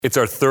It's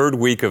our third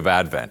week of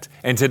Advent,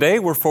 and today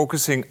we're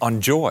focusing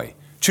on joy,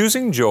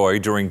 choosing joy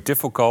during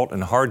difficult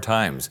and hard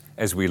times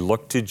as we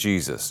look to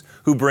Jesus,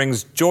 who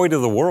brings joy to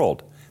the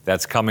world.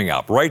 That's coming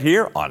up right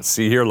here on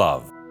See Hear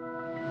Love.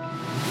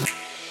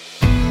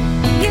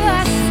 You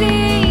are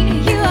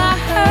seen, you are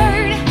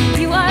heard,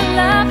 you are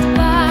loved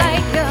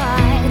by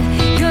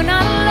God. You're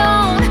not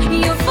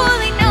alone, you're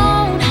fully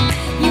known,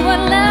 you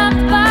are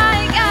loved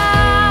by God.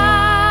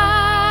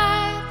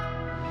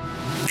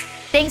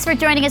 Thanks for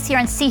joining us here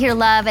on See Hear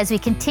Love as we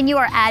continue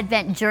our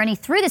Advent journey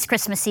through this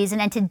Christmas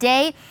season. And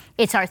today,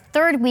 it's our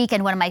third week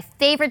and one of my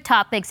favorite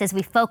topics as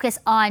we focus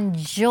on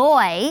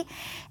joy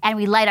and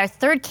we light our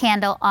third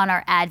candle on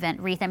our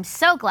Advent wreath. I'm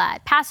so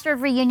glad Pastor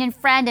of Reunion,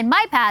 friend, and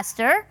my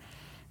pastor,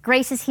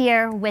 Grace, is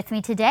here with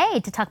me today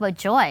to talk about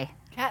joy.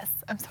 Yes,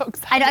 I'm so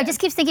excited. I just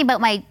keep thinking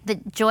about the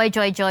joy,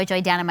 joy, joy,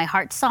 joy down in my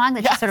heart song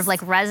that's just sort of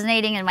like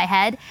resonating in my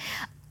head.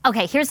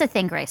 Okay, here's the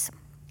thing, Grace.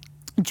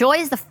 Joy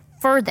is the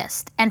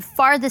furthest and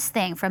farthest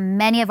thing from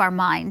many of our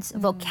minds,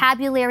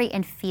 vocabulary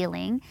and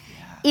feeling.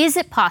 Yeah. Is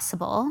it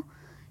possible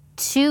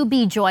to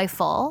be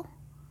joyful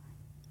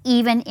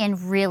even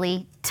in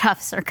really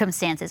tough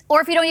circumstances?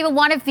 Or if you don't even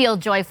want to feel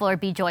joyful or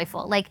be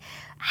joyful, like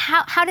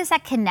how does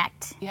that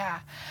connect? Yeah,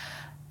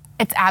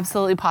 it's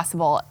absolutely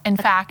possible. In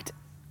fact,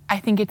 I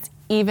think it's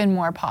even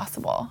more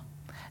possible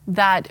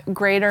that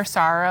greater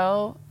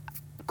sorrow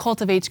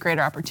cultivates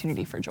greater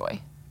opportunity for joy.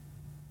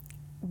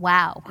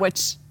 Wow.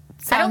 Which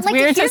I don't sounds like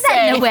weird to hear to that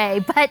say. in a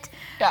way, but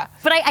Yeah.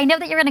 but I know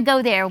that you're going to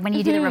go there when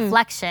you do the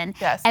reflection.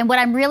 Yes. And what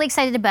I'm really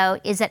excited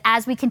about is that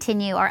as we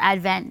continue our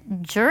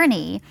Advent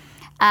journey,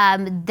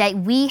 that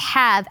we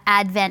have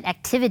Advent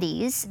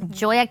activities,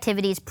 joy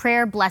activities,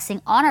 prayer,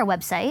 blessing on our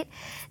website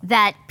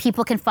that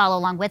people can follow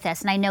along with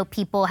us. And I know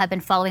people have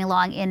been following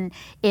along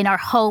in our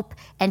Hope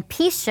and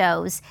Peace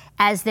shows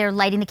as they're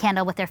lighting the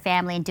candle with their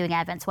family and doing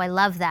Advent. So I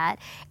love that.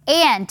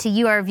 And to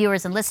you, our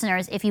viewers and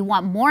listeners, if you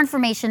want more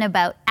information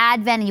about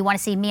Advent and you want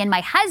to see me and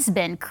my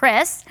husband,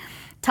 Chris,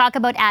 talk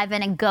about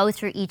Advent and go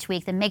through each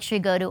week, then make sure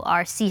you go to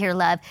our See Hear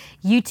Love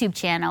YouTube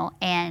channel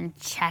and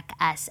check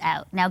us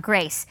out. Now,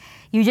 Grace,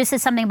 you just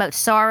said something about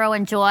sorrow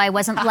and joy. I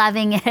wasn't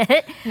loving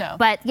it. No.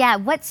 But yeah,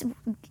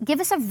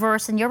 give us a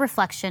verse in your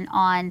reflection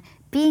on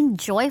being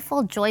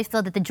joyful,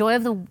 joy-filled, that the joy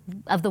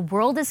of the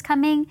world is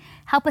coming.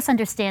 Help us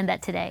understand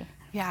that today.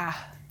 Yeah,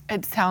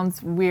 it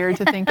sounds weird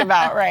to think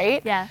about,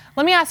 right? Yeah.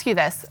 Let me ask you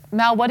this.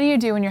 Mel, what do you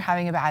do when you're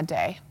having a bad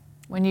day?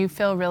 When you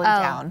feel really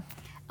down?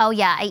 Oh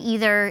yeah,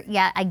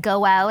 I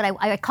go out,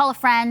 I call a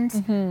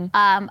friend,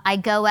 I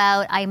go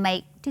out, I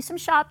might do some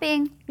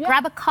shopping,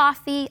 grab a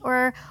coffee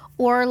or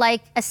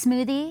like a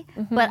smoothie,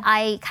 but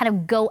I kind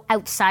of go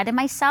outside of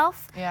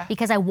myself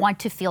because I want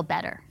to feel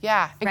better.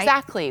 Yeah, right?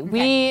 exactly.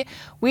 Okay.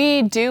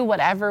 We do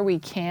whatever we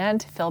can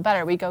to feel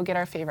better. We go get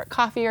our favorite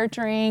coffee or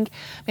drink,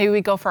 maybe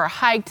we go for a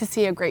hike to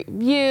see a great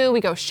view,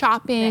 we go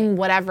shopping,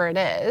 whatever it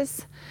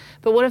is.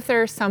 But what if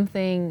there's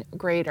something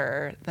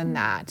greater than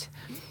that?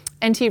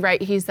 N.T.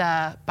 Wright, he's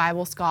a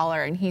Bible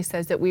scholar, and he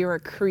says that we were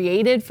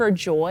created for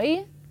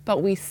joy,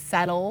 but we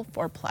settle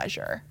for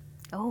pleasure.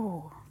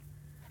 Oh.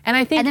 And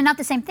I think— And they're not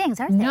the same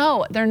things, are they?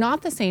 No, they're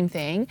not the same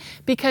thing,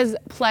 because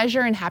pleasure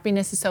and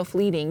happiness is so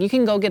fleeting. You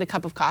can go get a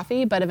cup of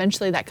coffee, but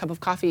eventually that cup of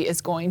coffee is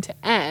going to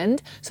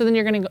end, so then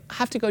you're going to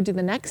have to go do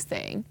the next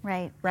thing.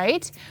 Right.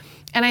 Right?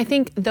 And I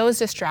think those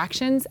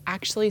distractions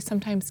actually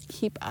sometimes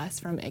keep us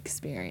from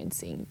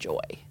experiencing joy.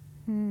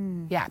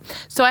 Yeah.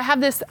 So I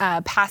have this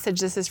passage.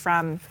 This is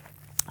from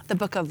the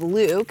book of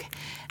Luke.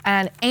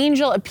 An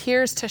angel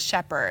appears to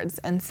shepherds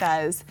and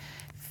says,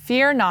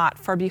 "Fear not,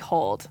 for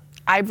behold,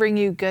 I bring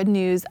you good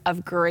news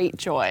of great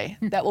joy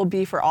that will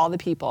be for all the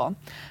people.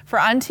 For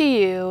unto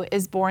you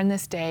is born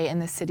this day in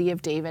the city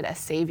of David a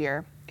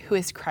Savior, who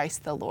is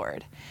Christ the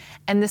Lord.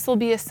 And this will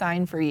be a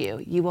sign for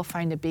you. You will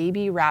find a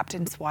baby wrapped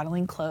in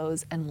swaddling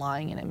clothes and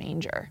lying in a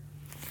manger."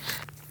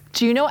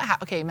 Do you know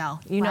what okay,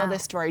 Mel, you know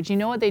this story. Do you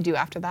know what they do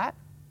after that?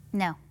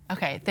 No.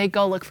 Okay, they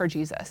go look for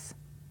Jesus.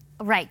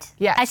 Right.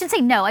 Yes. I should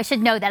say no. I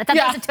should know that. I thought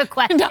that was a trick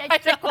question. No, I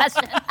trick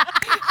question.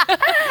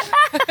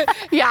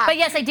 Yeah. But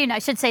yes, I do know. I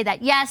should say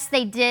that. Yes,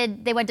 they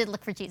did. They went to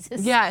look for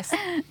Jesus. Yes.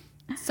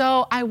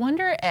 So I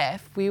wonder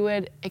if we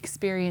would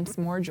experience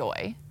more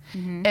joy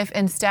if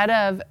instead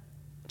of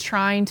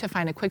trying to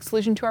find a quick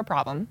solution to our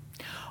problem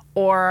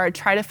or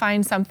try to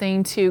find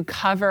something to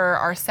cover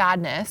our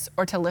sadness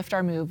or to lift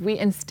our mood, we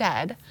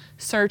instead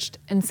searched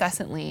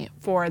incessantly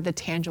for the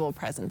tangible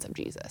presence of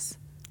Jesus.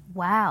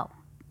 Wow.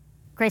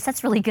 Grace,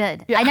 that's really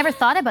good. Yeah. I never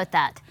thought about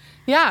that.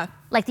 Yeah.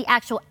 Like the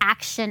actual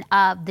action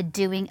of the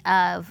doing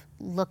of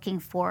looking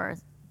for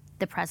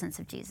the presence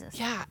of Jesus.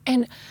 Yeah.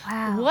 And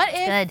Wow. what that's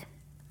if good.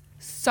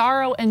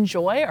 sorrow and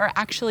joy are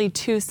actually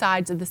two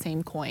sides of the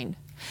same coin?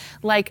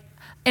 Like,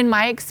 in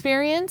my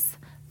experience,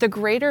 the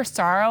greater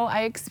sorrow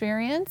I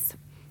experience,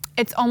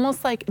 it's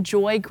almost like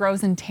joy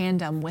grows in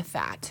tandem with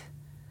that.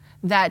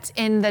 That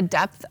in the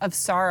depth of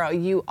sorrow,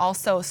 you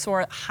also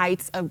soar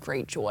heights of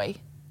great joy.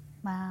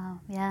 Wow,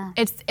 yeah.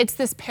 It's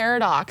this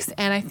paradox,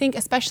 and I think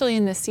especially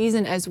in this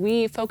season, as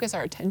we focus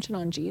our attention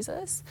on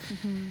Jesus,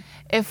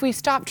 if we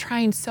stop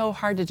trying so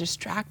hard to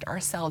distract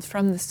ourselves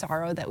from the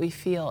sorrow that we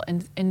feel,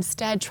 and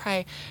instead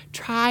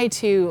try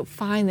to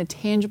find the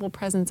tangible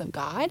presence of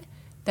God,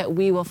 that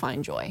we will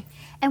find joy.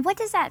 And what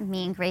does that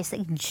mean, Grace,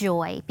 like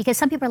joy? Because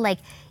some people are like,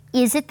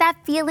 is it that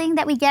feeling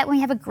that we get when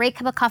we have a great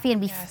cup of coffee and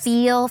we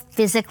feel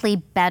physically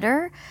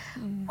better?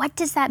 What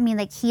does that mean?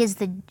 Like he is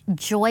the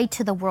joy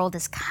to the world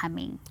is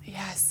coming.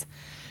 Yes.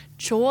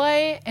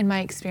 Joy, in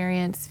my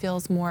experience,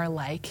 feels more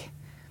like,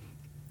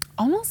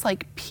 almost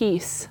like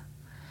peace.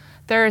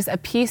 There's a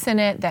peace in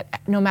it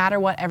that no matter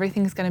what,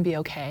 everything's going to be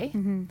okay.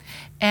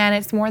 And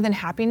it's more than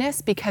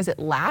happiness because it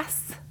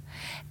lasts.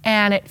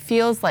 And it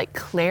feels like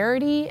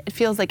clarity. It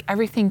feels like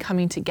everything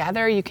coming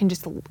together. You can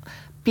just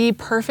be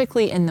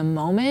perfectly in the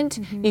moment.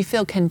 You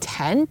feel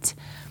content.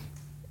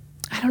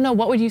 I don't know,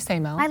 what would you say,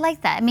 Mel? I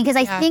like that. I mean, because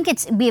I think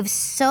we have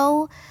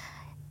so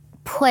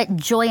put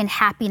joy and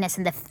happiness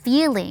and the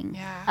feeling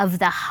of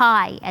the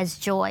high as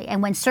joy.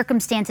 And when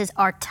circumstances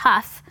are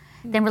tough,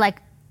 then we're like,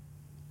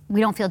 we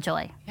don't feel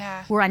joy.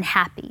 We're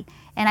unhappy.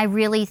 And I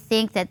really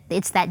think that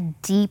it's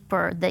that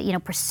deeper,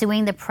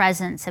 pursuing the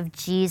presence of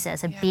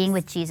Jesus, of being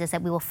with Jesus,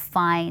 that we will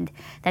find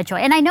that joy.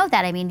 And I know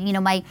that. I mean,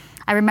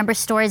 I remember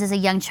stories as a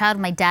young child.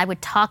 My dad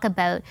would talk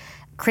about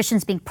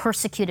Christians being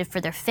persecuted for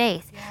their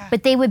faith,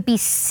 but they would be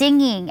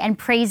singing and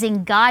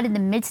praising God in the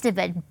midst of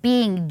it,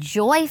 being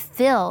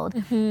joy-filled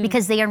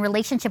because they are in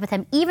relationship with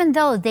Him, even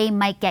though they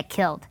might get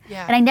killed.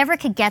 And I never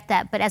could get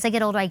that, but as I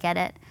get older, I get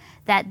it.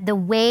 That the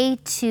way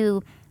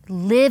to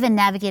live and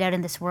navigate out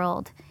in this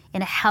world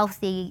in a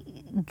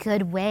healthy,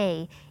 good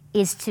way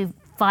is to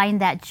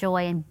find that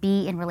joy and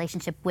be in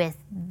relationship with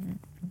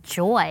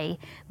joy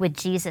with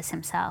Jesus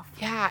Himself.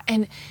 Yeah,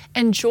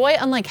 and joy,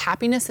 unlike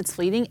happiness, it's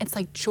fleeting. It's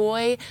like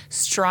joy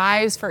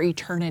strives for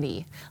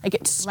eternity. Like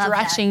it's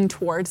stretching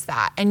towards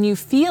that. And you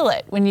feel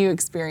it when you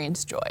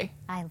experience joy.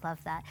 I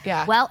love that.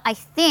 Yeah. Well, I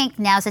think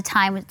now's the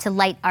time to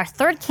light our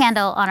third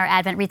candle on our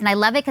Advent wreath. And I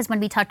love it because when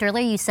we talked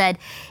earlier, you said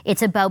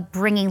it's about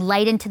bringing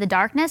light into the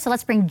darkness. So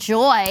let's bring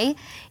joy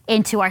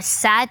into our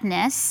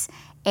sadness,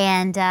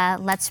 and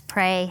let's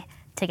pray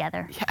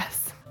together.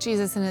 Yes.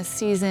 Jesus, in a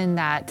season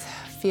that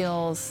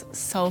feels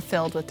so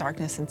filled with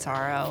darkness and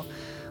sorrow,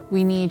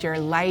 we need your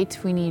light,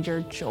 we need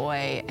your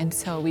joy. And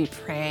so we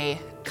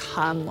pray,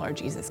 come, Lord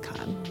Jesus,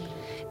 come.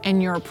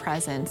 In your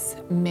presence,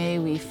 may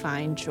we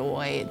find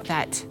joy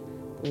that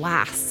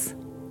lasts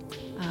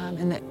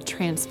and that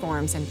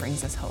transforms and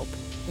brings us hope.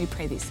 We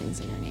pray these things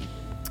in your name.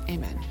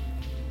 Amen.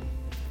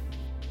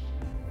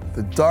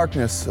 The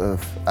darkness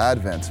of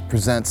Advent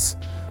presents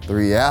the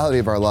reality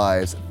of our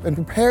lives and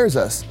prepares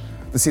us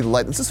to see the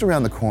light that's just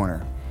around the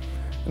corner.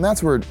 And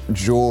that's where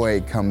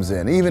joy comes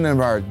in. Even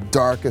in our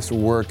darkest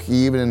work,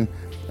 even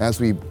as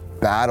we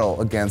battle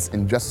against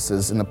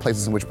injustices in the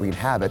places in which we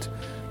inhabit,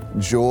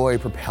 joy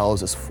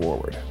propels us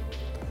forward.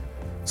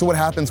 So what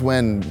happens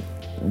when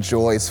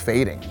joy is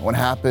fading? What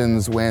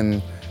happens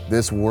when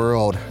this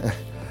world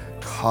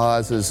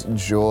causes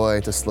joy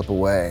to slip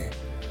away?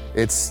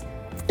 It's,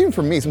 even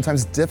for me,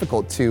 sometimes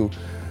difficult to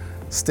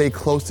stay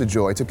close to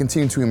joy, to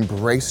continue to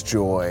embrace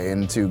joy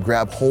and to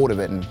grab hold of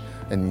it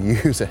and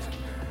use it.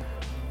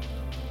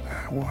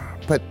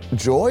 But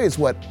joy is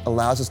what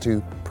allows us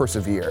to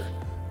persevere.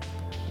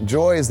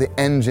 Joy is the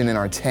engine in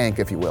our tank,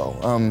 if you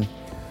will.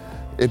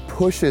 It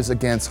pushes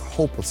against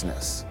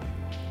hopelessness.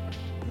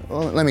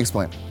 Well, let me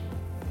explain.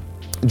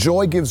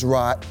 Joy gives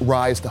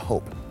rise to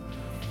hope.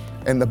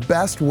 And the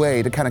best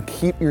way to kind of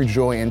keep your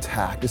joy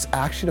intact is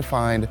actually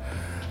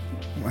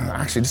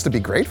just to be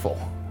grateful.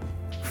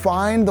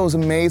 Find those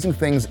amazing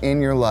things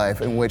in your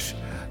life in which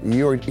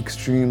you're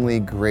extremely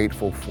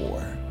grateful for.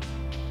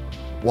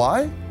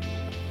 Why?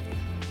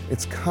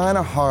 It's kind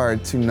of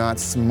hard to not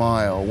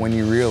smile when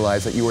you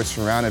realize that you are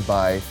surrounded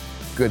by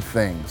good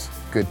things,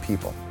 good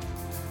people.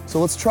 So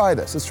let's try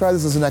this. Let's try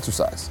this as an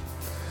exercise.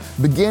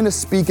 Begin to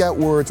speak out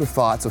words or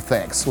thoughts of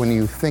thanks when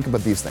you think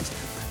about these things.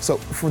 So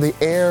for the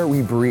air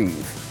we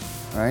breathe,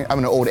 right? I'm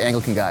an old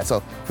Anglican guy,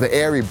 so for the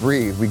air we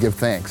breathe, we give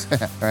thanks,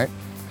 right?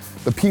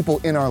 The people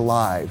in our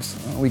lives,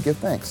 we give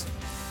thanks.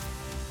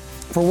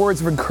 For words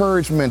of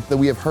encouragement that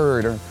we have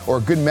heard or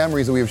good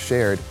memories that we have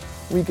shared,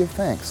 we give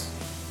thanks.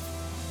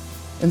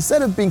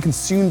 Instead of being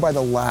consumed by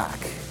the lack,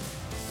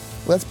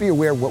 let's be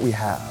aware of what we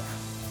have.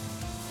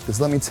 Because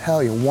let me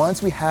tell you,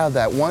 once we have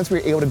that, once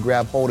we're able to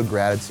grab hold of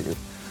gratitude,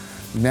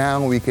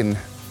 now we can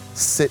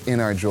sit in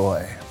our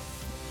joy.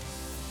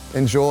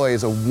 And joy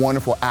is a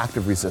wonderful act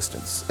of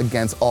resistance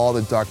against all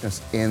the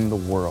darkness in the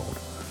world.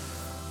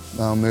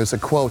 There's a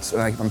quote,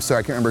 and I'm sorry,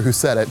 I can't remember who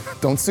said it,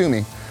 don't sue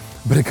me,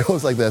 but it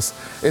goes like this: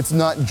 it's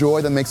not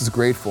joy that makes us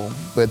grateful,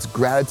 but it's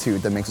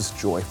gratitude that makes us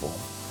joyful.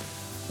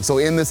 So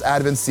in this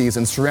Advent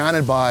season,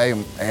 surrounded by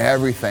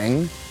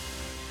everything,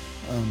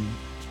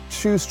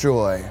 choose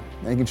joy.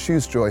 And you can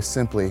choose joy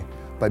simply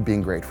by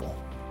being grateful.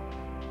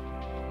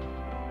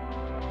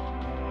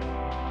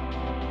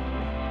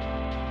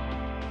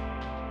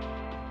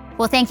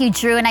 Well, thank you,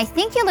 Drew. And I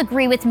think you'll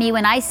agree with me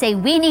when I say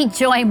we need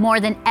joy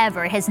more than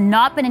ever. It has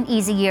not been an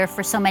easy year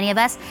for so many of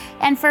us,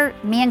 and for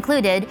me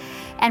included.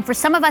 And for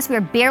some of us, we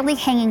are barely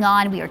hanging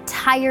on. We are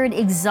tired,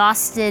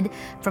 exhausted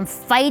from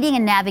fighting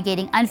and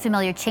navigating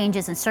unfamiliar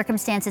changes and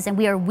circumstances. And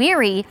we are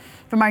weary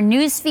from our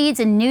news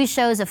feeds and news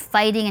shows of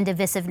fighting and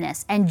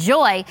divisiveness. And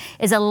joy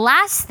is the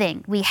last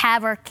thing we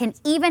have or can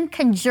even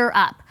conjure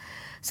up.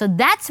 So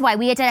that's why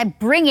we had to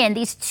bring in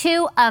these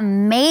two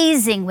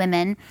amazing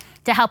women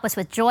to help us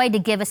with joy, to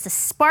give us the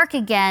spark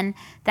again,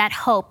 that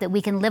hope that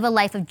we can live a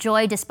life of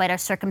joy despite our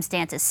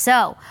circumstances.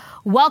 So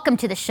welcome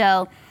to the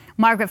show,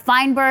 Margaret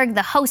Feinberg,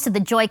 the host of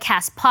the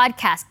Joycast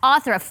podcast,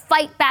 author of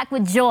Fight Back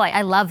with Joy.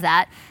 I love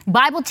that.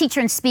 Bible teacher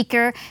and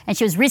speaker, and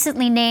she was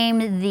recently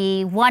named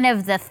one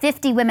of the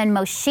 50 women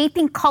most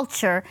shaping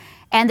culture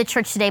and the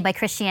church today by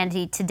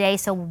Christianity Today.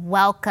 So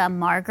welcome,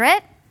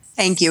 Margaret.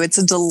 Thank you. It's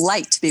a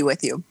delight to be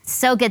with you.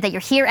 So good that you're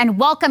here. And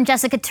welcome,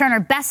 Jessica Turner,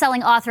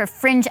 best-selling author of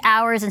Fringe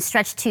Hours and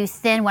Stretched Too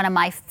Thin, one of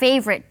my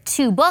favorite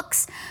two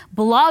books,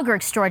 blogger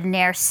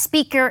extraordinaire,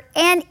 speaker,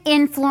 and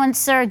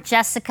influencer.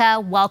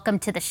 Jessica, welcome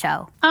to the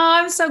show. Oh,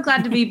 I'm so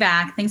glad to be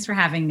back. Thanks for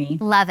having me.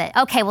 Love it.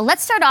 Okay, well,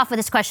 let's start off with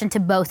this question to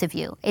both of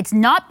you. It's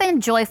not been a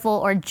joyful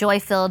or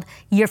joy-filled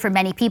year for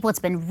many people. It's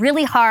been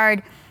really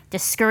hard,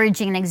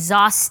 discouraging, and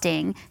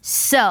exhausting.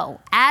 So,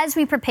 as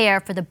we prepare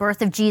for the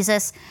birth of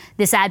Jesus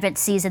this Advent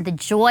season, the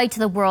joy to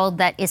the world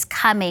that is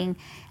coming,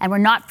 and we're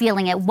not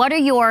feeling it, what are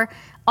your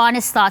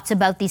honest thoughts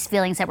about these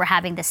feelings that we're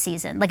having this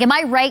season? Like, am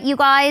I right, you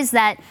guys,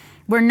 that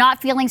we're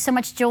not feeling so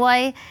much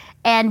joy?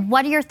 And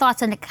what are your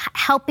thoughts on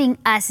helping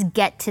us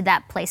get to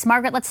that place?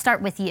 Margaret, let's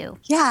start with you.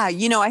 Yeah,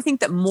 I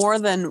think that more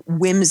than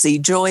whimsy,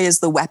 joy is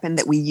the weapon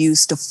that we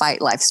use to fight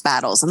life's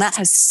battles. And that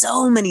has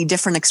so many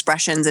different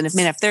expressions. And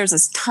if there's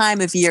this time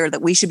of year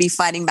that we should be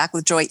fighting back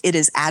with joy, it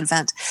is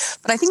Advent.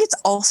 But I think it's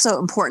also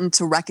important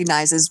to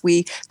recognize as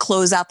we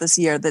close out this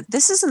year that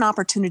this is an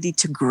opportunity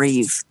to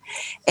grieve,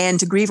 and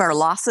to grieve our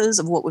losses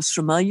of what was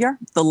familiar,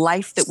 the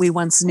life that we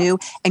once knew.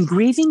 And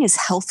grieving is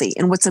healthy.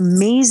 And what's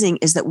amazing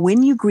is that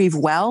when you grieve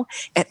well,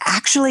 it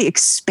actually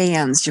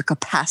expands your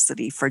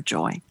capacity for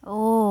joy.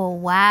 Oh,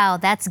 wow.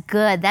 That's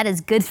good. That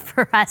is good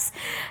for us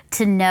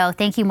to know.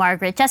 Thank you,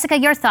 Margaret. Jessica,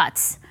 your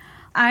thoughts?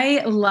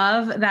 I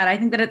love that. I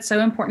think that it's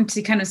so important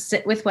to kind of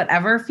sit with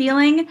whatever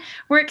feeling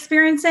we're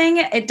experiencing.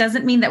 It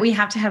doesn't mean that we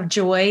have to have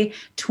joy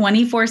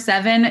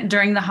 24/7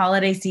 during the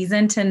holiday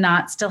season to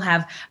not still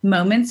have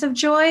moments of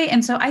joy.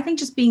 And so I think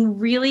just being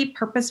really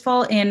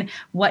purposeful in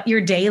what your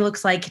day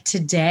looks like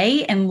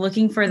today and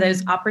looking for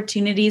those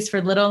opportunities for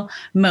little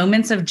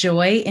moments of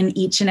joy in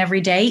each and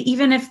every day,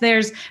 even if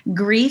there's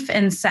grief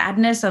and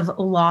sadness of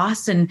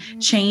loss and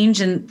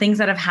change and things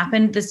that have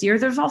happened this year,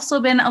 there's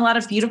also been a lot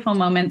of beautiful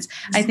moments,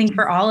 I think,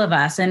 for all of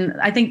us. And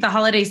I think the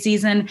holiday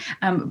season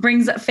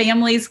brings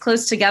families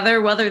close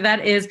together, whether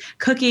that is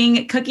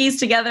cooking cookies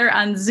together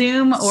on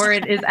Zoom or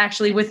it is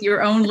actually with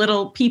your own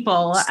little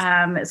people.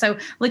 So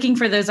looking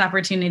for those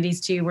opportunities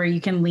too, where you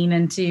can lean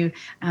into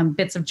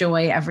bits of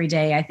joy every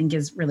day, I think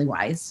is really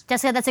wise.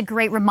 Jessica, that's a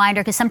great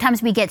reminder, because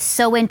sometimes we get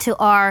so into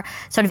our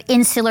sort of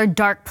insular,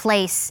 dark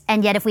place.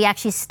 And yet if we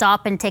actually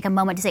stop and take a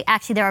moment to say,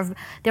 actually,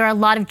 there are a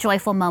lot of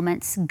joyful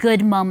moments,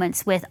 good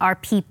moments with our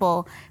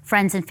people,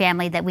 friends and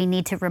family that we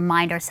need to remind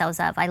ourselves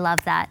of. I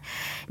love that.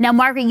 Now,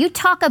 Margaret, you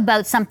talk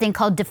about something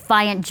called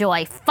defiant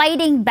joy,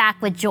 fighting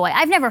back with joy.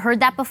 I've never heard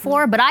that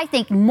before, but I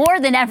think more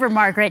than ever,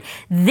 Margaret,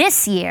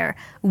 this year,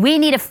 we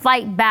need to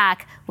fight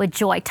back with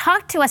joy.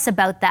 Talk to us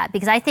about that,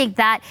 because I think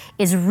that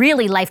is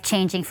really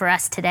life-changing for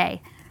us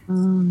today.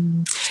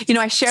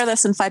 I share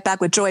this in Fight Back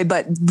with Joy,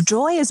 but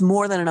joy is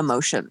more than an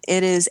emotion.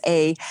 It is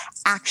a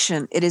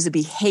action. It is a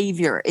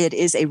behavior. It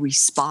is a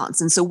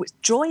response. And so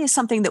joy is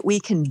something that we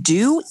can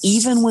do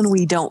even when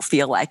we don't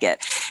feel like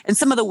it. And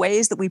some of the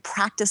ways that we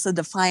practice a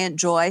defiant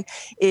joy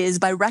is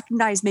by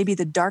recognizing maybe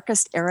the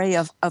darkest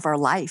area of our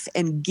life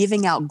and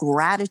giving out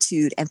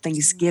gratitude and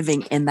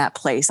thanksgiving in that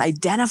place,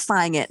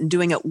 identifying it and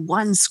doing it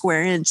one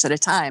square inch at a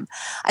time.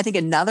 I think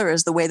another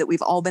is the way that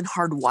we've all been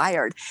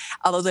hardwired.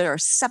 Although there are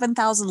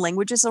 7,000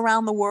 languages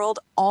around the world,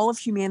 all of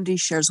humanity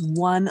shares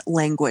one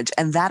language,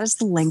 and that is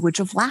the language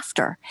of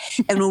laughter.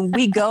 And when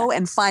we go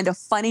and find a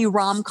funny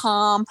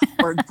rom-com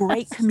or a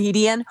great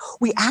comedian,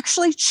 we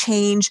actually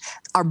change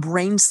our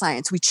brain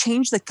science. We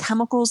change the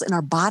chemicals in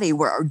our body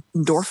where our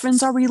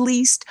endorphins are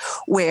released,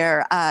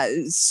 where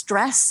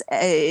stress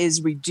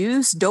is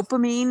reduced,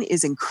 dopamine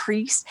is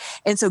increased.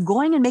 And so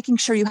going and making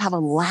sure you have a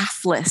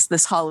laugh list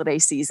this holiday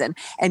season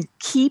and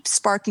keep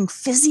sparking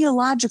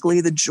physiologically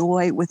the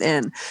joy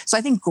within. So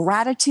I think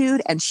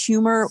gratitude and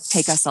humor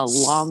take us a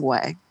long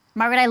way.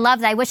 Margaret, I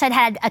love that. I wish I'd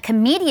had a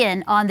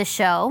comedian on the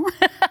show.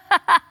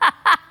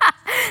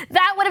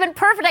 That would have been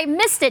perfect. I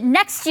missed it.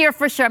 Next year,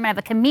 for sure, I'm going to have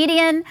a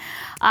comedian.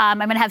 I'm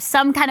going to have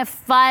some kind of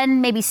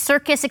fun, maybe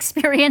circus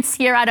experience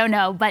here. I don't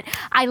know. But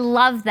I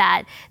love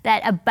that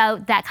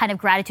about that kind of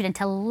gratitude and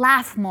to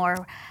laugh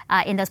more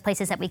in those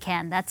places that we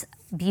can. That's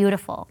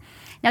beautiful.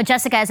 Now,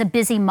 Jessica, as a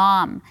busy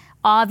mom,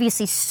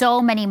 Obviously,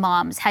 so many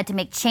moms had to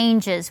make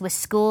changes with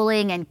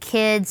schooling and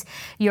kids.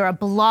 You're a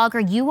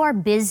blogger, you are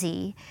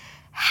busy.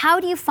 How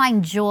do you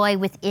find joy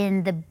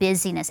within the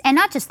busyness? And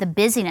not just the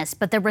busyness,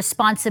 but the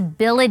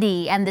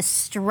responsibility and the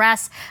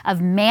stress of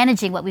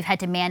managing what we've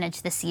had to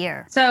manage this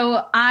year.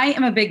 So I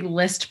am a big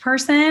list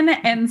person.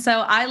 And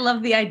so I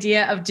love the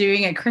idea of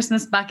doing a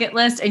Christmas bucket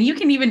list. And you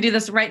can even do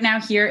this right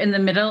now here in the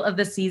middle of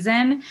the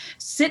season.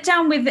 Sit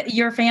down with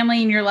your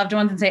family and your loved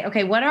ones and say,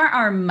 okay, what are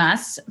our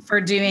musts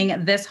for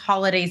doing this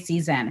holiday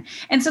season?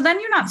 And so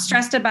then you're not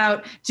stressed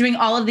about doing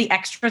all of the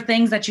extra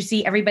things that you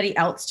see everybody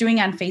else doing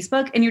on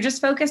Facebook. And you're just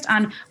focused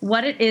on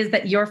what it is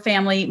that your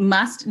family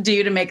must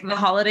do to make the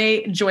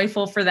holiday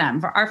joyful for them.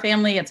 For our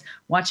family, it's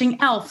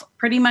watching Elf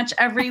pretty much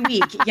every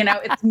week.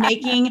 It's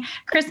making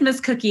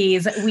Christmas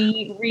cookies.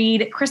 We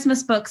read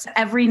Christmas books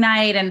every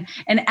night and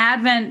an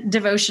Advent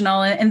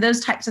devotional and those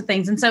types of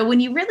things. And so when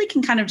you really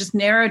can kind of just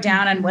narrow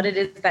down on what it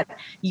is that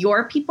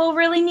your people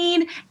really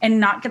need and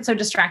not get so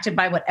distracted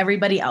by what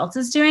everybody else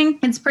is doing,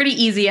 it's pretty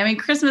easy. I mean,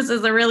 Christmas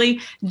is a really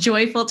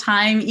joyful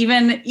time,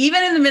 even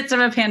in the midst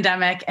of a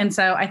pandemic. And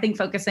so I think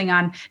focusing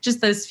on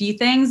just those few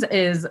things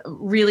is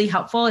really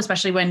helpful,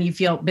 especially when you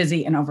feel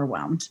busy and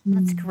overwhelmed.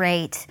 That's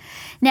great.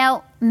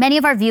 Now, many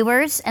of our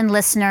viewers and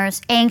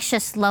listeners,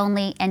 anxious,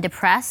 lonely, and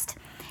depressed.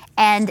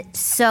 And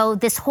so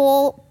this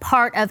whole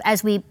part of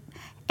as we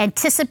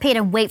anticipate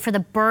and wait for the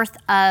birth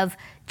of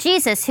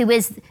Jesus, who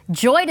is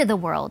joy to the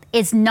world,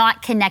 is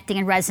not connecting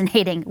and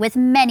resonating with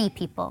many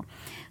people.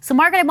 So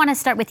Margaret, I want to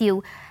start with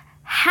you.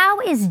 How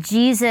is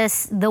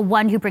Jesus the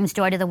one who brings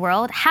joy to the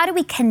world? How do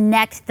we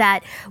connect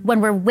that when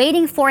we're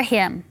waiting for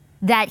him,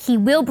 that he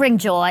will bring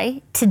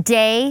joy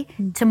today,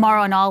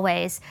 tomorrow, and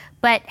always?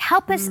 But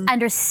help us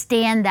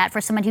understand that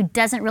for someone who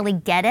doesn't really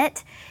get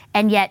it,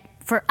 and yet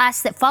for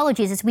us that follow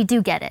Jesus, we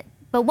do get it.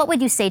 But what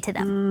would you say to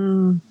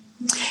them?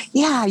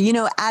 Yeah,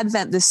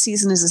 Advent, this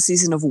season is a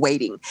season of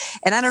waiting.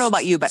 And I don't know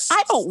about you, but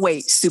I don't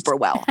wait super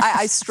well.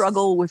 I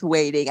struggle with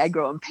waiting. I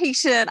grow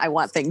impatient. I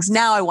want things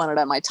now. I want it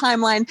on my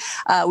timeline.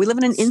 We live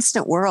in an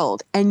instant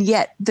world. And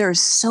yet there's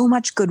so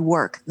much good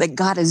work that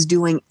God is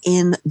doing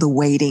in the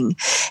waiting.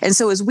 And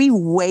so as we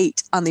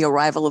wait on the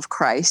arrival of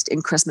Christ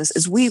in Christmas,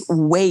 as we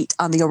wait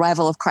on the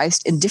arrival of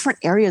Christ in different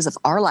areas of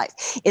our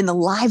life, in the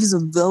lives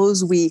of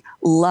those we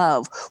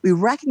love, we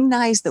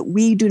recognize that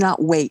we do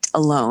not wait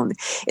alone.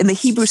 In the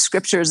Hebrew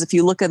Scriptures, if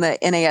you look in the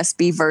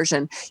NASB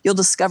version, you'll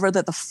discover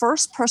that the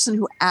first person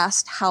who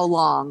asked how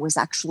long was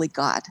actually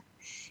God.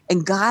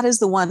 And God is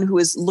the one who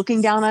is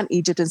looking down on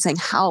Egypt and saying,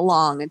 how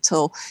long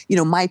until,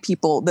 my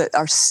people that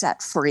are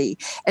set free?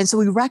 And so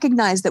we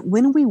recognize that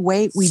when we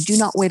wait, we do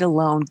not wait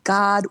alone.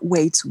 God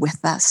waits with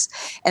us.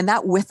 And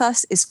that with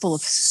us is full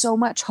of so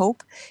much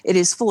hope. It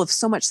is full of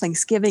so much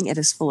thanksgiving. It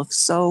is full of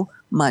so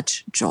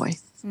much joy.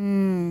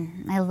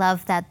 I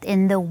love that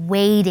in the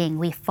waiting,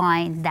 we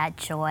find that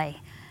joy.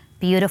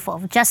 Beautiful.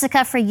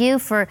 Jessica, for you,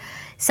 for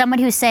someone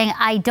who's saying,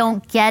 I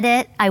don't get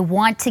it, I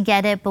want to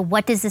get it, but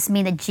what does this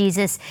mean that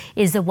Jesus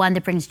is the one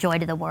that brings joy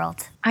to the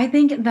world? I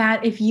think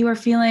that if you are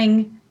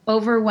feeling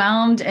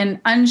overwhelmed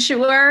and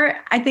unsure,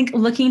 I think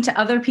looking to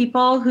other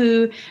people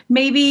who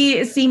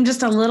maybe seem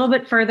just a little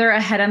bit further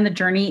ahead on the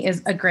journey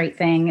is a great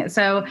thing.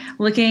 So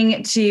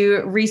looking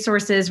to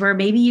resources where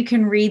maybe you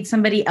can read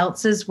somebody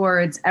else's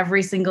words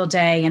every single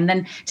day and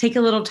then take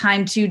a little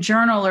time to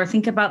journal or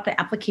think about the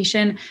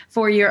application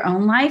for your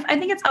own life. I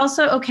think it's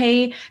also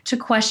okay to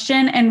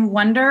question and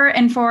wonder,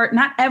 and for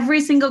not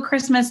every single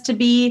Christmas to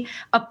be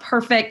a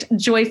perfect,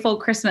 joyful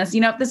Christmas.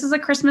 If this is a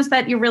Christmas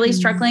that you're really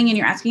struggling and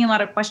you're asking a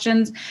lot of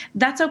questions,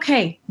 that's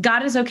okay.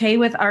 God is okay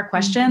with our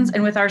questions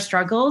and with our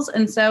struggles.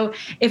 And so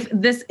if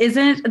this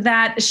isn't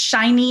that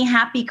shiny,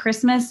 happy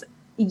Christmas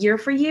year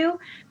for you,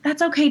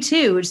 that's okay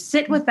too.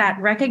 Sit with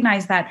that,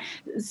 recognize that,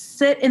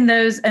 sit in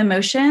those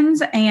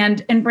emotions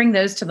and bring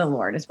those to the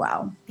Lord as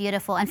well.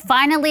 Beautiful. And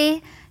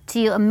finally, to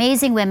you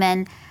amazing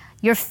women,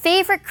 your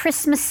favorite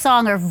Christmas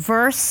song or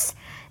verse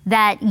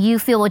that you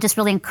feel will just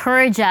really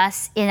encourage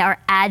us in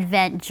our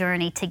Advent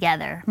journey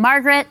together.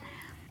 Margaret,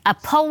 a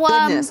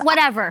poem,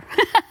 whatever.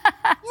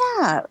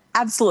 Yeah,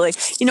 absolutely.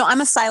 I'm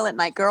a silent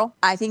night girl.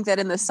 I think that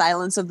in the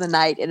silence of the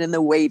night and in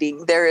the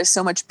waiting, there is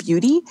so much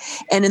beauty,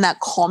 and in that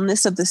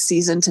calmness of the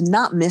season, to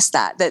not miss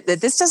that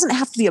this doesn't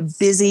have to be a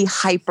busy,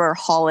 hyper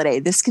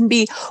holiday. This can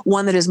be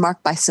one that is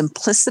marked by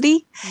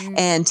simplicity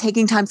and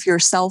taking time for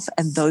yourself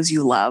and those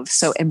you love.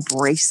 So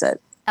embrace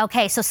it.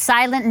 Okay, so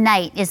Silent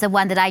Night is the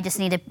one that I just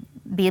need to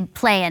be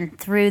playing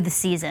through the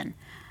season.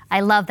 I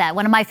love that.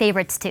 One of my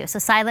favorites too. So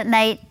Silent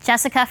Night.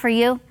 Jessica, for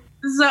you?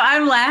 So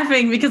I'm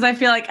laughing because I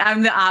feel like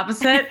I'm the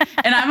opposite,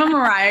 and I'm a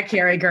Mariah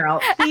Carey girl.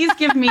 Please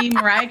give me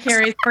Mariah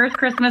Carey's first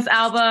Christmas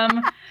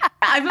album.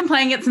 I've been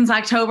playing it since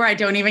October. I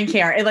don't even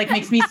care. It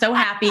makes me so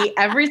happy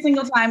every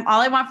single time. All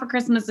I want for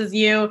Christmas is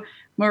you.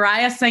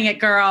 Mariah, sing it,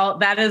 girl.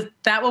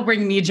 That will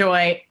bring me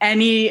joy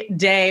any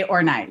day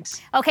or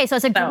night. Okay, so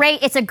it's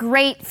a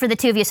great for the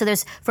two of you. So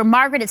there's, for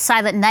Margaret, it's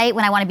Silent Night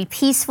when I want to be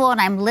peaceful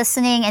and I'm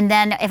listening, and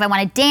then if I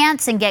want to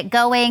dance and get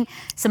going,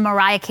 some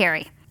Mariah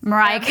Carey.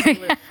 Carey.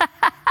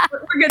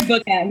 We're good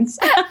bookends.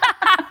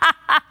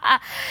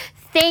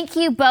 Thank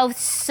you both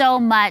so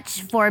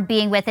much for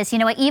being with us. You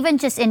know what, even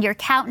just in your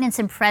countenance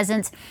and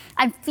presence,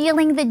 I'm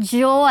feeling the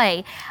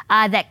joy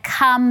that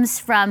comes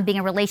from being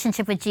in a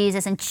relationship with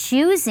Jesus and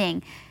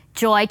choosing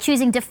joy,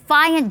 choosing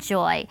defiant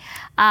joy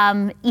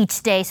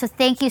each day. So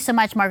thank you so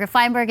much, Margaret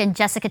Feinberg and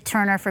Jessica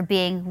Turner, for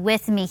being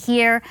with me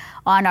here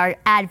on our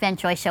Advent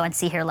Joy Show and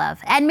See Hear Love.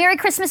 And Merry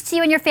Christmas to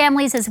you and your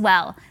families as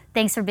well.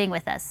 Thanks for being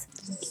with us.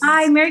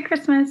 Hi, Merry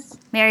Christmas.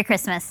 Merry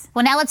Christmas.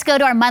 Well, now let's go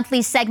to our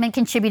monthly segment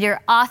contributor,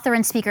 author,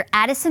 and speaker,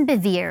 Addison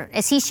Bevere,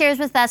 as he shares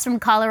with us from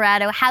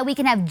Colorado how we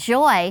can have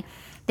joy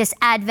this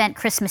Advent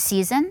Christmas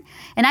season.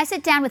 And I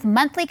sit down with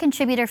monthly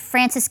contributor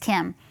Frances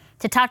Kim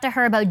to talk to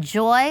her about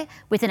joy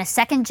within a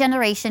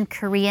second-generation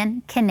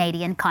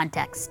Korean-Canadian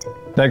context.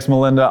 Thanks,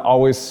 Melinda.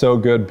 Always so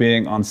good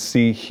being on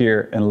See,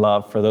 Hear, and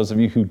Love. For those of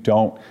you who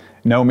don't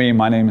know me,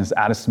 my name is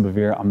Addison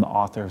Bevere. I'm the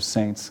author of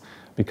Saints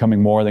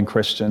Becoming More Than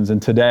Christians.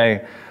 And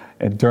today,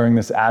 during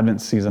this Advent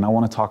season, I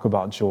want to talk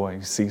about joy.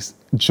 You see,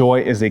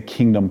 joy is a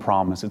kingdom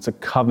promise. It's a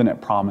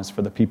covenant promise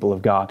for the people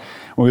of God.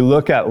 When we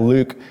look at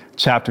Luke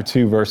chapter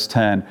 2, verse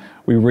 10,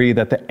 we read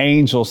that the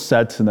angel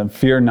said to them,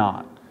 "Fear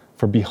not,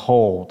 for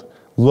behold,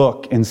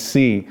 look and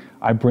see,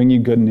 I bring you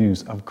good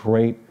news of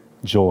great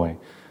joy."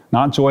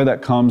 Not joy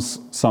that comes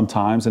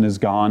sometimes and is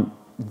gone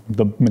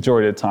the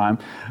majority of the time,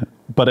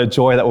 but a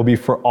joy that will be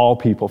for all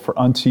people. For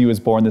unto you is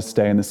born this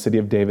day in the city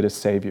of David a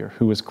Savior,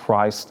 who is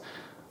Christ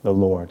the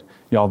Lord.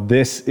 Y'all,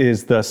 this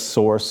is the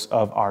source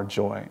of our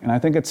joy. And I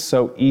think it's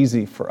so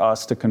easy for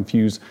us to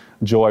confuse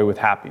joy with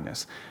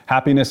happiness.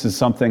 Happiness is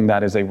something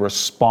that is a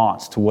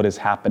response to what is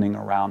happening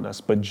around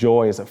us, but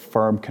joy is a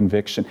firm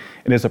conviction.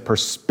 It is a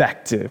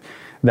perspective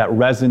that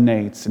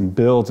resonates and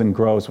builds and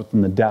grows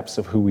within the depths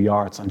of who we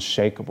are. It's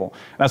unshakable.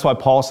 That's why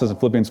Paul says in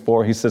Philippians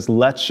 4, he says,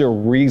 "Let your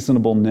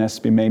reasonableness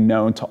be made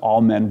known to all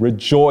men.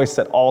 Rejoice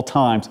at all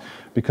times,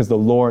 because the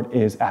Lord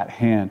is at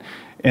hand."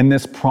 In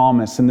this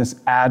promise, in this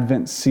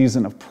Advent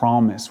season of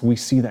promise, we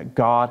see that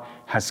God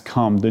has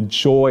come, the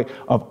joy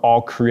of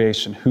all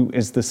creation, who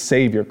is the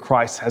Savior.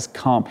 Christ has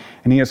come,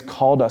 and he has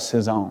called us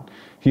his own.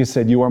 He has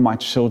said, "You are my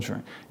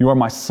children. You are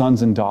my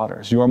sons and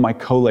daughters. You are my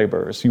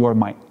co-laborers. You are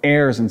my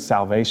heirs in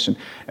salvation."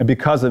 And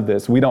because of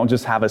this, we don't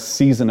just have a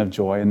season of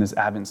joy in this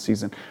Advent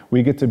season.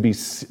 We get to be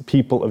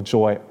people of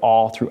joy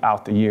all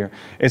throughout the year.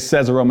 It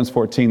says in Romans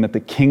 14 that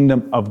the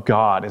kingdom of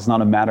God is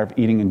not a matter of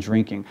eating and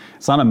drinking.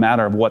 It's not a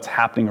matter of what's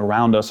happening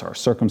around us or our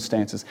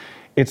circumstances.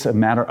 It's a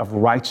matter of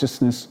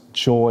righteousness,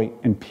 joy,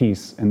 and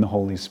peace in the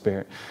Holy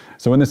Spirit.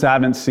 So in this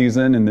Advent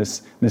season, in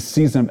this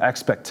season of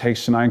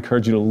expectation, I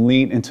encourage you to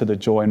lean into the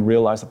joy and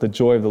realize that the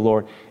joy of the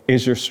Lord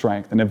is your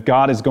strength. And if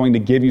God is going to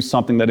give you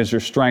something that is your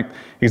strength,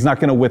 he's not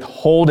going to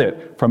withhold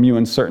it from you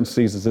in certain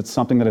seasons. It's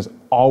something that is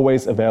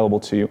always available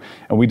to you.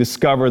 And we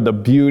discover the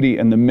beauty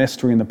and the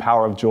mystery and the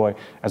power of joy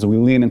as we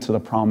lean into the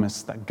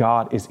promise that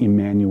God is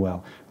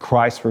Emmanuel,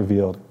 Christ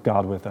revealed,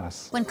 God with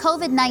us. When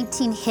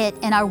COVID-19 hit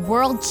and our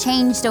world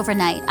changed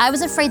overnight, I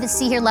was afraid that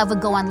See Hear Love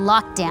would go on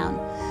lockdown.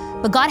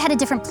 But God had a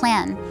different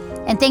plan.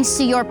 And thanks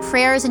to your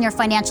prayers and your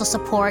financial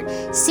support,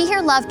 See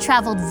Hear Love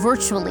traveled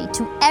virtually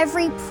to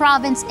every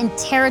province and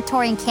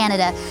territory in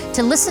Canada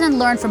to listen and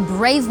learn from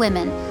brave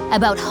women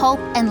about hope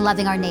and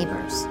loving our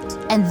neighbors.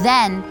 And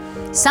then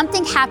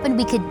something happened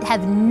we could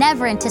have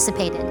never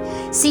anticipated.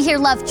 See Hear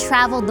Love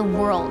traveled the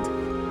world.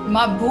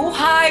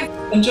 Mabuhay!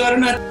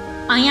 Buongiorno!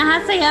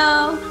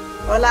 Annyeonghaseyo!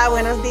 Hola,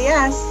 buenos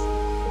días!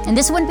 And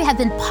this wouldn't have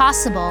been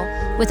possible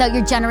without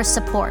your generous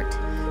support.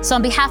 So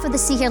on behalf of the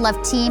See Hear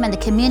Love team and the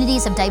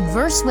communities of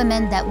diverse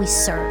women that we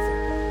serve,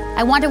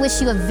 I want to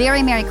wish you a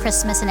very Merry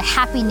Christmas and a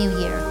Happy New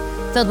Year,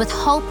 filled with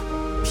hope,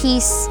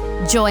 peace,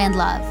 joy, and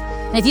love.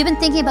 And if you've been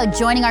thinking about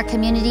joining our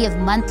community of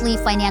monthly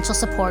financial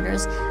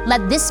supporters,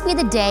 let this be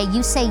the day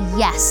you say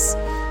yes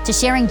to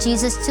sharing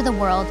Jesus to the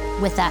world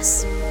with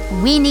us.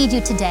 We need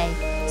you today,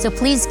 so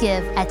please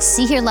give at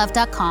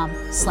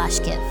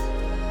seehearlove.com/give.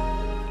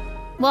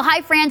 Well,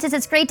 hi, Frances.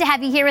 It's great to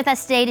have you here with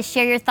us today to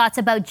share your thoughts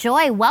about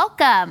joy.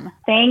 Welcome.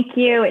 Thank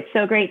you. It's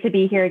so great to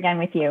be here again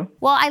with you.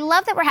 Well, I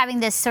love that we're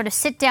having this sort of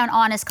sit-down,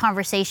 honest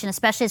conversation,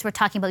 especially as we're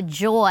talking about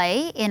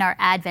joy in our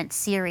Advent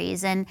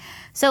series. And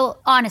so,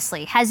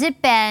 honestly, has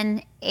it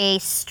been a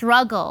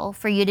struggle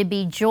for you to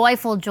be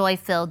joyful,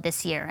 joy-filled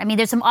this year? I mean,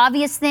 there's some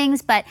obvious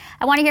things, but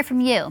I want to hear from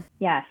you.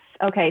 Yes.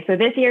 Okay, so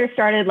this year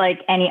started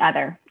like any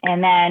other.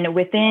 And then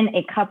within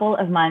a couple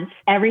of months,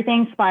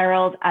 everything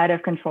spiraled out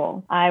of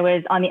control. I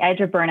was on the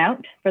edge of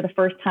burnout for the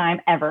first time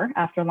ever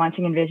after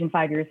launching Envision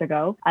 5 years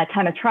ago. A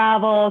ton of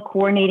travel,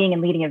 coordinating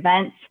and leading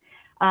events.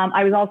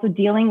 I was also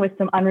dealing with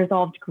some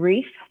unresolved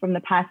grief from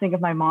the passing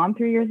of my mom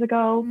 3 years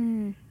ago.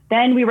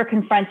 Then we were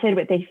confronted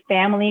with a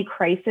family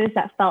crisis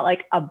that felt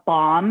like a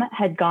bomb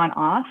had gone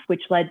off,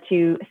 which led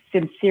to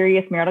some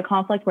serious marital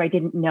conflict where I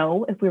didn't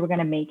know if we were going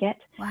to make it.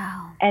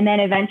 Wow. And then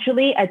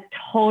eventually a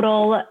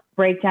total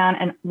breakdown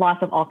and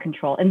loss of all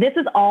control. And this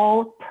is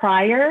all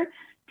prior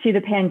to the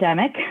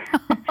pandemic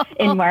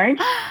in March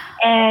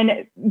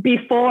and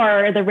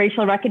before the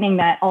racial reckoning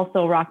that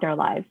also rocked our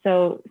lives.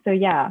 So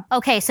yeah.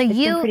 Okay, so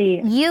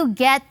you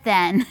get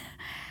then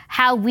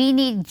how we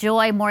need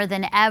joy more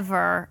than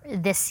ever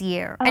this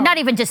year. And not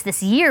even just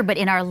this year, but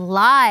in our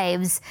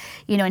lives,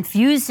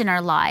 infused in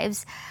our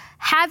lives.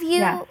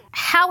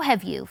 How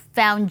have you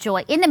found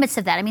joy in the midst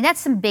of that? I mean,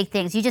 that's some big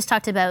things. You just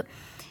talked about,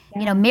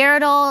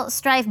 marital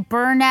strife,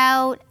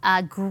 burnout,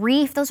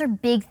 grief. Those are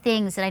big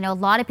things that I know a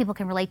lot of people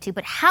can relate to.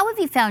 But how have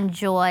you found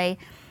joy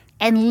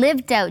and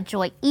lived out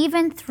joy,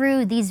 even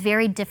through these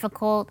very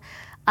difficult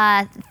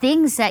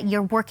things that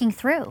you're working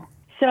through?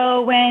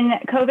 So when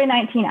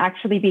COVID-19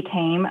 actually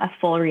became a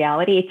full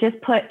reality, it just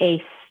put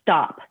a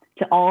stop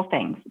to all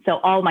things. So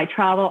all my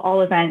travel, all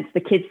events,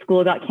 the kids'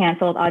 school got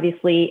canceled,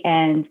 obviously,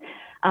 and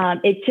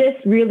it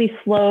just really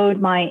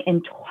slowed my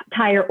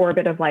entire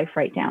orbit of life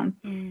right down.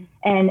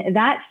 And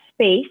that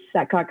space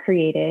that got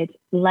created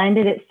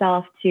lended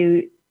itself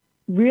to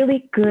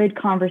really good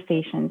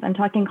conversations. I'm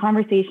talking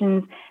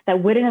conversations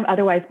that wouldn't have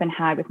otherwise been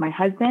had with my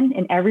husband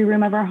in every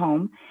room of our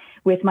home,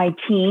 with my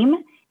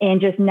team, and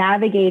just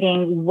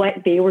navigating what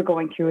they were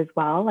going through as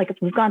well. Like,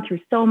 we've gone through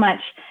so much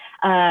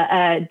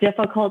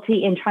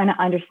difficulty in trying to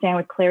understand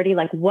with clarity,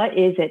 like, what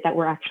is it that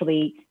we're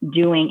actually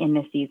doing in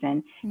this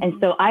season? And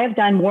so I have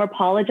done more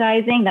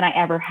apologizing than I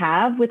ever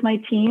have with my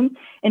team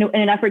in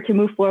an effort to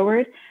move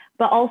forward.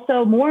 But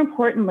also, more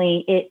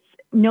importantly, it's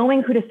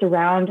knowing who to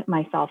surround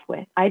myself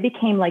with. I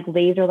became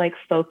laser-like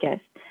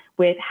focused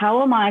with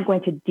how am I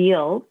going to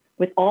deal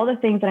with all the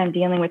things that I'm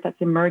dealing with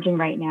that's emerging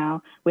right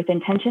now with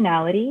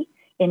intentionality,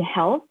 in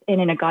health,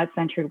 and in a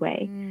God-centered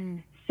way.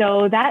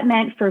 So that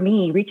meant for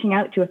me reaching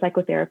out to a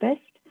psychotherapist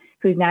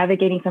who's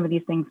navigating some of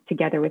these things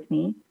together with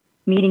me,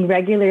 meeting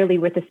regularly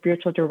with a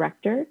spiritual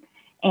director,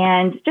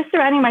 and just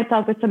surrounding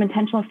myself with some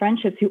intentional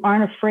friendships who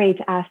aren't afraid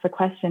to ask the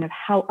question of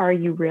how are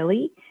you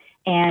really,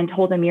 and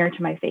hold a mirror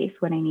to my face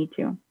when I need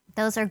to.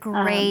 Those are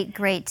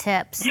great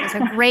tips. Those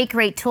are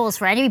great tools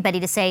for anybody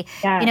to say,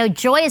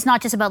 joy is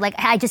not just about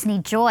I just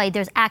need joy.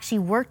 There's actually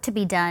work to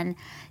be done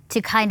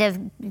to kind of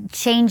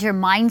change your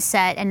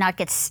mindset and not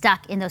get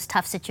stuck in those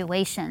tough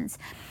situations.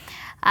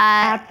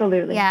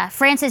 Absolutely. Yeah.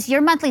 Frances,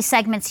 your monthly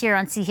segments here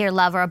on See, Hear,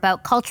 Love are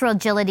about cultural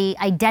agility,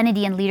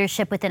 identity, and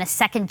leadership within a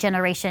second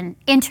generation,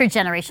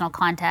 intergenerational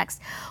context.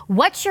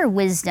 What's your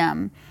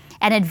wisdom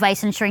and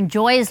advice ensuring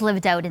joy is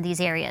lived out in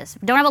these areas?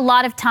 We don't have a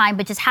lot of time,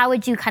 but just how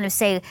would you kind of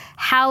say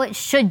how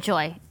should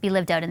joy be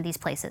lived out in these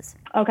places?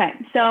 Okay,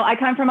 so I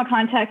come from a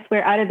context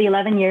where out of the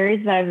 11 years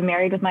that I've been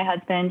married with my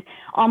husband,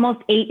 almost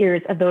 8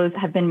 years of those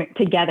have been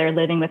together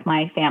living with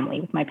my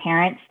family, with my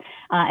parents,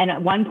 and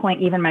at one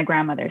point even my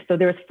grandmother. So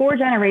there was 4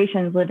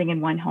 generations living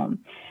in one home.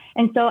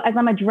 And so as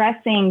I'm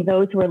addressing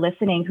those who are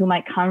listening who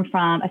might come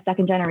from a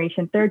second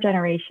generation, third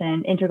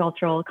generation,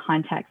 intercultural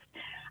context,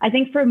 I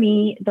think for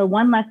me, the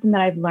one lesson that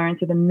I've learned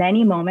through the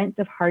many moments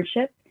of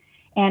hardship,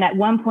 and at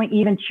one point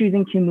even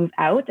choosing to move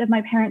out of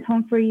my parents'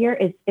 home for a year,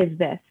 is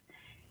this.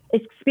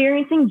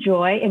 Experiencing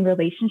joy in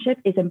relationship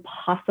is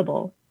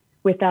impossible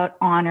without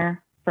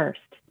honor first.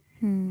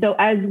 So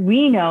as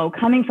we know,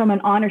 coming from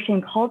an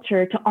honor-shame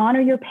culture, to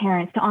honor your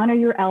parents, to honor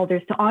your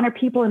elders, to honor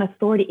people in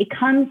authority, it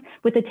comes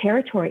with the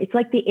territory. It's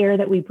like the air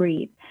that we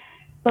breathe.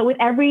 But with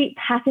every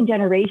passing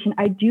generation,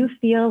 I do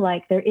feel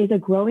like there is a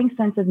growing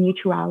sense of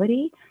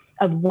mutuality,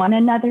 of one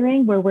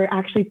anothering, where we're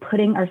actually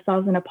putting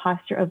ourselves in a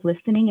posture of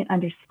listening and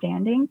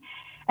understanding.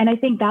 And I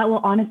think that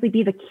will honestly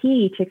be the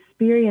key to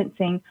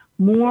experiencing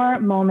more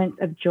moments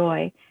of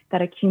joy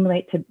that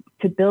accumulate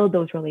to build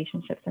those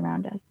relationships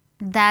around us.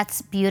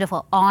 That's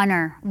beautiful.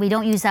 Honor. We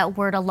don't use that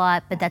word a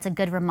lot, but that's a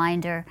good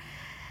reminder,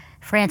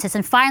 Frances.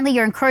 And finally,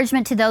 your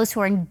encouragement to those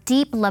who are in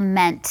deep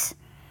lament,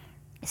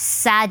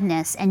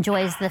 sadness, and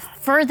joy is the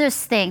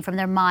furthest thing from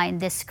their mind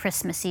this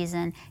Christmas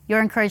season.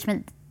 Your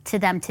encouragement to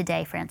them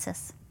today,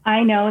 Frances.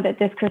 I know that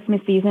this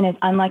Christmas season is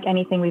unlike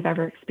anything we've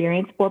ever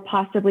experienced, or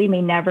possibly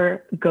may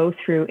never go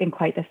through in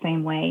quite the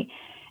same way.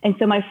 And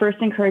so my first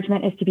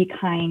encouragement is to be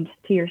kind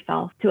to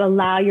yourself, to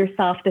allow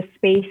yourself the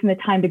space and the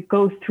time to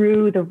go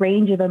through the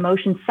range of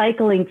emotions,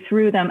 cycling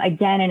through them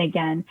again and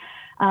again,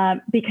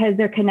 because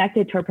they're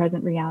connected to our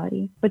present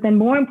reality. But then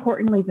more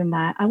importantly than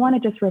that, I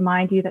want to just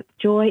remind you that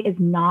joy is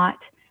not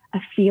a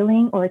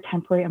feeling or a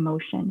temporary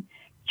emotion.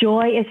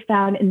 Joy is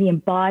found in the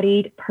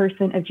embodied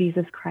person of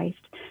Jesus Christ.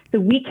 So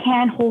we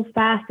can hold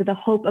fast to the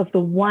hope of the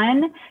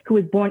one who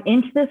was born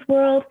into this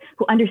world,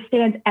 who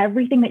understands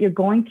everything that you're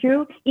going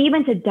through,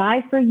 even to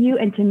die for you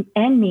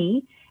and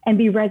me, and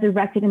be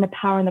resurrected in the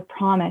power and the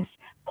promise,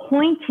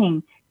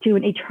 pointing to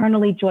an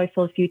eternally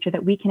joyful future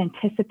that we can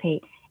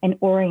anticipate and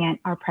orient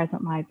our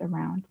present lives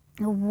around.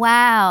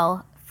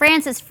 Wow.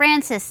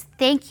 Frances,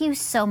 thank you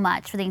so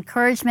much for the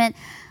encouragement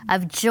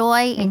of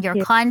joy in your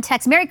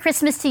context. Merry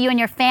Christmas to you and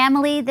your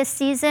family this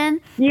season.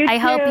 I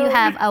hope you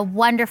have a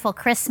wonderful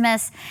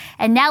Christmas.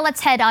 And now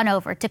let's head on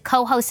over to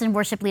co-host and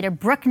worship leader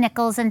Brooke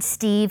Nichols and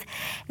Steve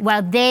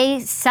while they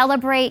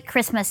celebrate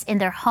Christmas in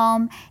their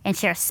home and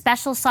share a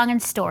special song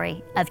and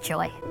story of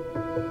joy.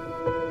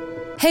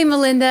 Hey,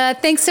 Melinda.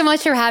 Thanks so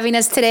much for having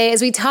us today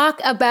as we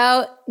talk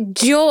about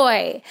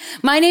joy.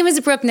 My name is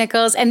Brooke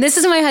Nichols, and this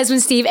is my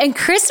husband, Steve, and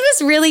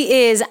Christmas really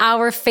is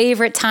our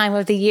favorite time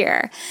of the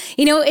year.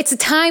 You know, it's a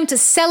time to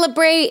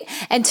celebrate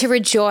and to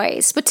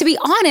rejoice. But to be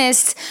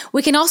honest,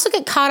 we can also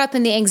get caught up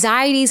in the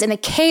anxieties and the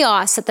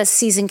chaos that the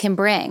season can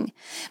bring.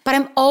 But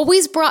I'm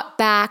always brought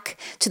back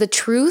to the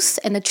truth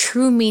and the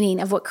true meaning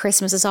of what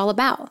Christmas is all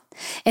about.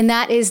 And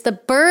that is the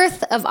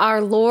birth of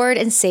our Lord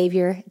and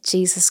Savior,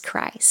 Jesus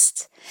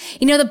Christ.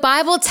 You know, the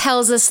Bible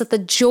tells us that the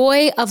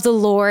joy of the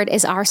Lord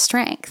is our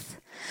strength.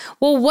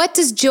 Well, what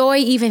does joy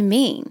even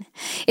mean?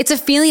 It's a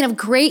feeling of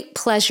great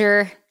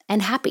pleasure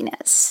and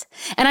happiness.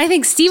 And I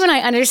think Steve and I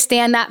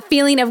understand that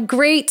feeling of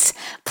great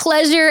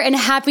pleasure and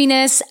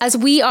happiness as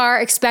we are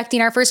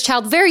expecting our first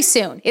child very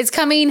soon. It's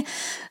coming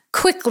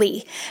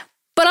quickly.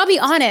 But I'll be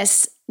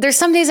honest, there's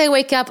some days I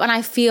wake up and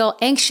I feel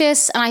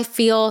anxious and I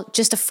feel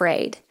just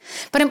afraid.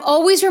 But I'm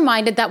always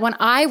reminded that when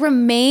I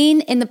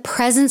remain in the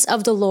presence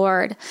of the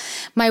Lord,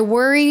 my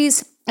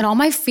worries and all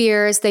my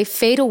fears, they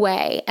fade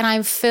away, and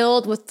I'm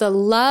filled with the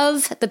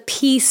love, the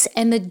peace,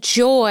 and the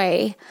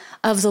joy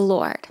of the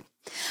Lord.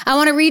 I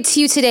want to read to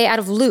you today out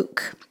of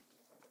Luke.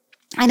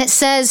 And it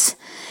says,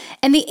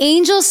 "And the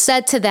angel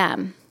said to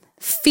them,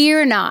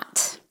 'Fear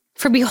not,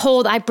 for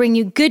behold, I bring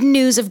you good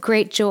news of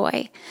great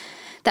joy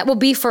that will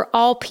be for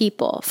all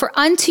people. For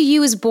unto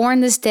you is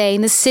born this day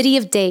in the city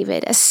of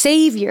David a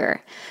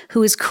Savior,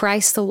 who is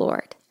Christ the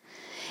Lord.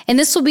 And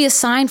this will be a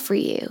sign for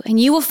you, and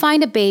you will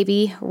find a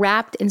baby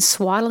wrapped in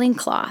swaddling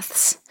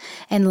cloths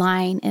and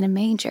lying in a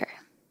manger.'"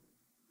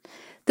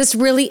 This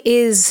really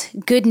is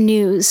good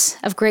news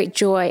of great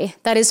joy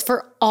that is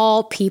for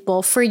all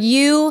people, for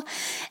you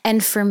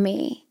and for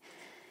me.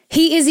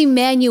 He is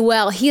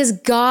Emmanuel. He is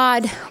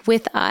God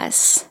with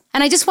us.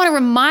 And I just want to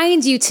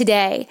remind you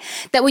today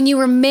that when you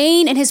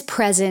remain in his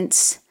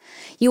presence,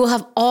 you will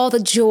have all the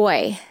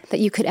joy that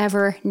you could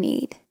ever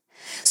need.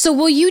 So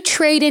will you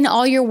trade in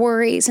all your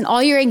worries and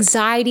all your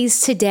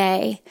anxieties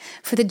today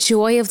for the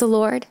joy of the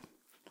Lord?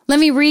 Let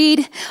me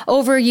read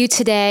over you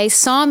today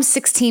Psalm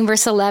 16,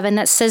 verse 11,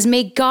 that says,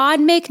 "May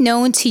God make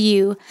known to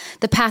you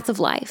the path of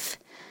life,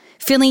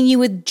 filling you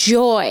with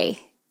joy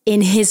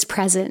in his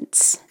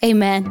presence."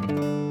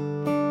 Amen.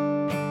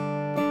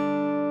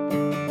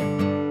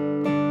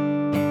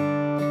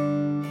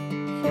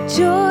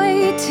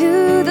 Joy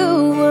to the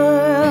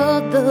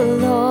world, the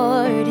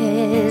Lord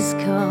is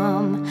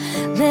come.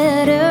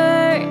 Let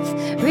earth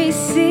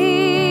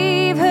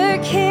receive her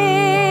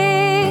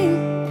King.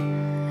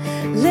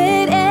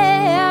 Let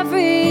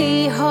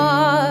every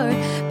heart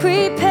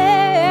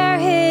prepare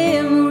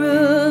him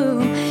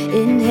room.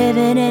 In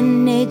heaven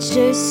and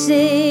nature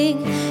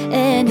sing,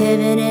 and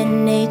heaven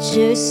and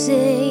nature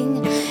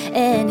sing,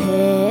 and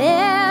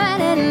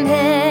heaven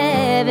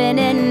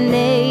and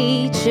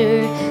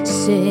nature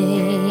sing.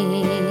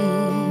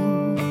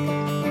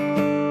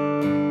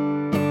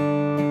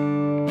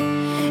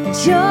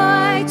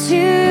 Joy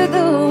to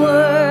the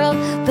world,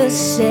 the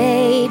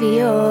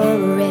Savior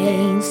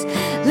reigns.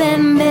 Let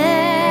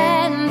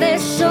men their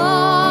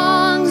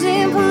songs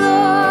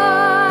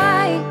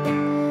employ,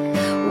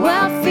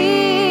 while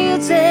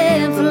fields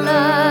and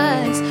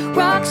floods,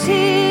 rocks,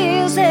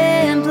 hills,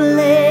 and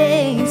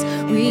plains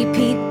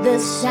repeat the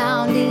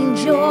sounding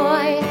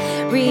joy,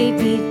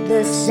 repeat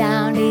the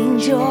sounding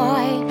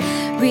joy,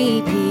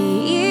 repeat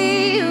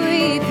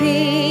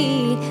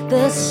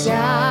the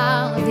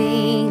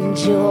sounding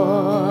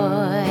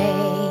joy.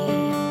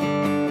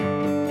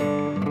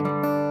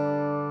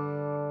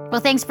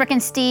 Well, thanks, Brooke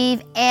and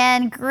Steve,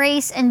 and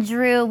Grace and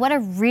Drew. What a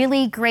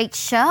really great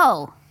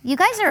show. You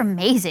guys are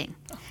amazing.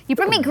 You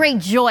bring me great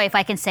joy, if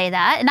I can say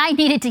that. And I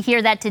needed to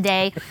hear that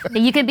today, that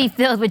you can be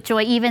filled with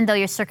joy even though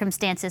your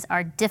circumstances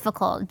are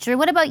difficult. Drew,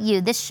 what about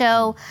you? This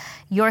show,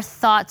 your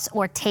thoughts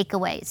or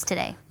takeaways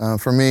today?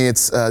 For me,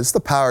 it's just the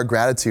power of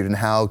gratitude and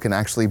how it can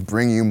actually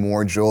bring you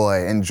more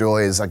joy. And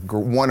joy is a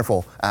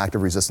wonderful act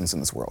of resistance in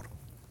this world.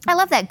 I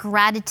love that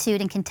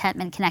gratitude and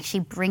contentment can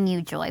actually bring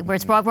you joy.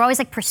 Whereas we're always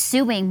like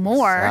pursuing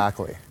more.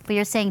 Exactly. But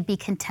you're saying be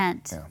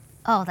content. Yeah.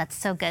 Oh, that's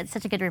so good.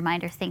 Such a good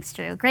reminder. Thanks,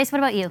 Drew. Grace, what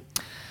about you?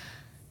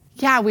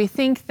 Yeah, we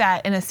think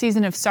that in a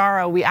season of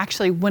sorrow, we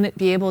actually wouldn't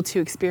be able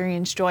to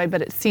experience joy,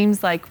 but it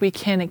seems like we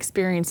can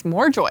experience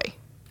more joy.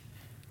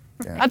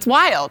 Yeah. That's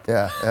wild.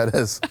 Yeah, it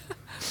is.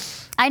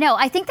 I know.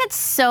 I think that's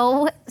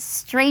so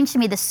strange to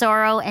me, the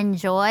sorrow and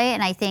joy.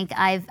 And I think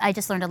I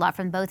just learned a lot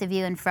from both of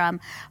you and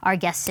from our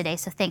guests today.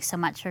 So thanks so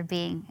much for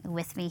being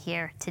with me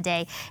here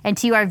today. And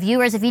to our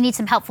viewers, if you need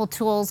some helpful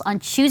tools on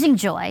choosing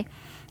joy,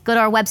 go to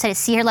our website at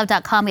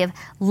seeherelove.com. We have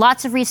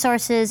lots of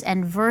resources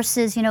and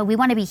verses. You know, we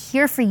want to be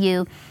here for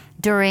you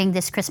during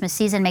this Christmas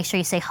season. Make sure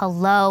you say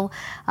hello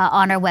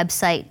on our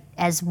website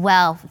as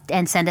well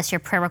and send us your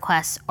prayer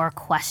requests or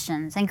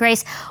questions. And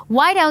Grace,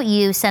 why don't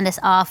you send us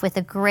off with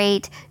a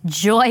great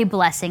joy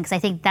blessing? Because I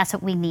think that's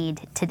what we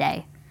need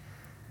today.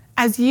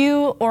 As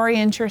you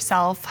orient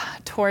yourself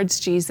towards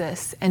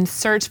Jesus and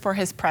search for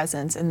his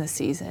presence in the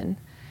season,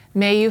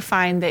 may you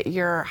find that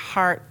your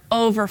heart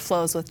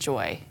overflows with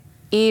joy,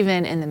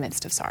 even in the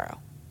midst of sorrow.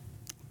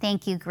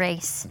 Thank you,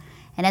 Grace.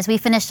 And as we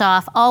finish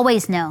off,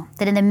 always know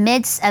that in the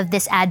midst of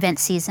this Advent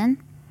season,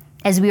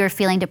 as we are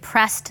feeling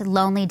depressed,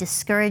 lonely,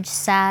 discouraged,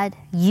 sad,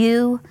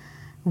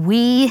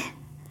 we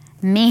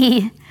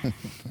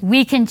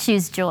can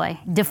choose joy,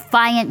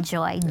 defiant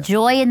joy,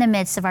 joy in the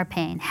midst of our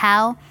pain.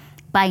 How?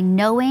 By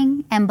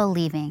knowing and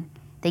believing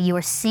that you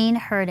are seen,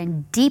 heard,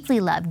 and deeply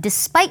loved,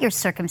 despite your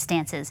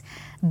circumstances,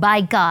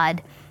 by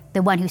God,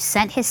 the one who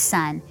sent his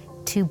Son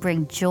to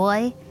bring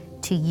joy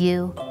to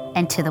you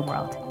and to the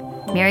world.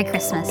 Merry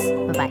Christmas.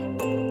 Bye-bye.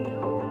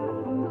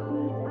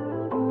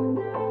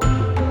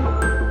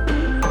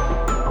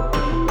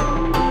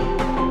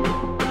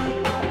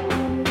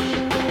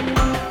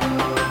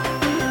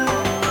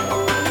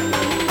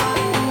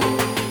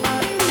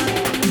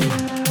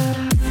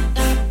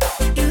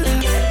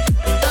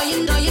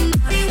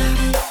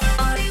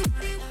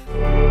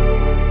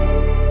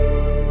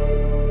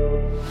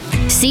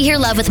 See Hear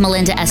Love with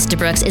Melinda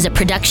Estabrooks is a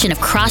production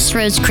of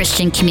Crossroads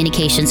Christian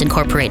Communications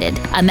Incorporated,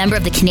 a member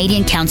of the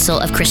Canadian Council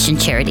of Christian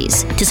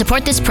Charities. To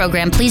support this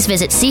program, please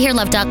visit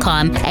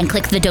seehearlove.com and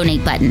click the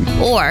donate button,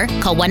 or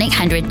call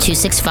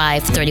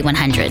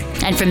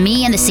 1-800-265-3100. And from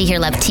me and the See Hear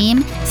Love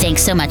team,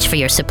 thanks so much for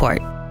your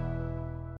support.